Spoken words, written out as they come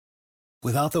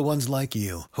Without the ones like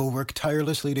you, who work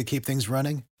tirelessly to keep things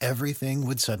running, everything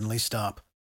would suddenly stop.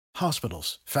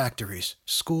 Hospitals, factories,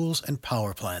 schools, and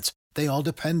power plants, they all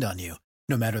depend on you.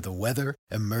 No matter the weather,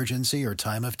 emergency, or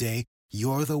time of day,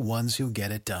 you're the ones who get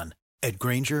it done. At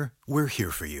Grainger, we're here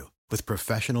for you with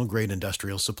professional-grade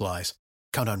industrial supplies.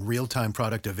 Count on real-time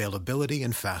product availability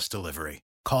and fast delivery.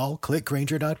 Call,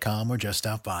 clickgrainger.com, or just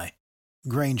stop by.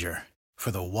 Grainger, for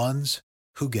the ones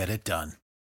who get it done.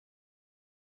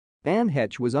 Anne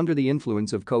Hetch was under the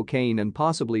influence of cocaine and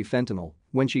possibly fentanyl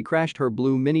when she crashed her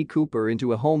blue Mini Cooper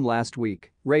into a home last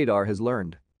week, Radar has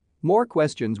learned. More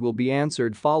questions will be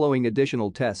answered following additional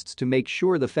tests to make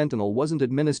sure the fentanyl wasn't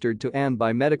administered to Anne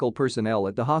by medical personnel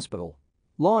at the hospital.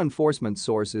 Law enforcement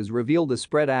sources revealed the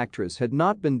spread actress had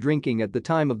not been drinking at the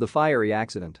time of the fiery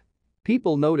accident.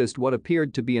 People noticed what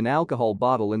appeared to be an alcohol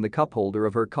bottle in the cup holder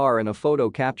of her car in a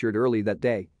photo captured early that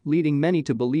day, leading many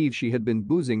to believe she had been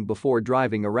boozing before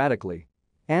driving erratically.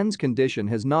 Anne's condition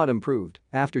has not improved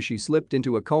after she slipped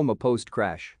into a coma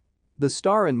post-crash. The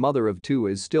star and mother of two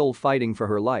is still fighting for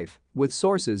her life, with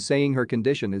sources saying her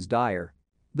condition is dire.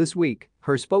 This week,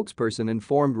 her spokesperson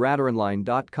informed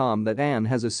RadaronLine.com that Anne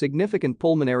has a significant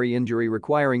pulmonary injury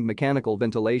requiring mechanical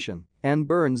ventilation and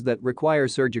burns that require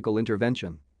surgical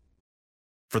intervention.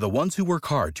 For the ones who work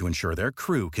hard to ensure their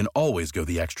crew can always go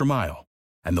the extra mile,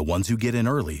 and the ones who get in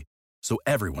early so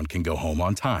everyone can go home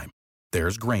on time,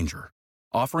 there's Grainger,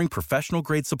 offering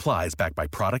professional-grade supplies backed by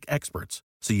product experts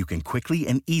so you can quickly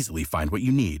and easily find what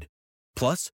you need.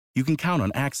 Plus, you can count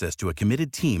on access to a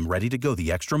committed team ready to go the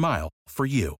extra mile for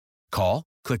you. Call,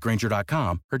 click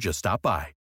Grainger.com, or just stop by.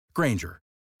 Grainger,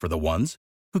 for the ones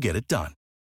who get it done.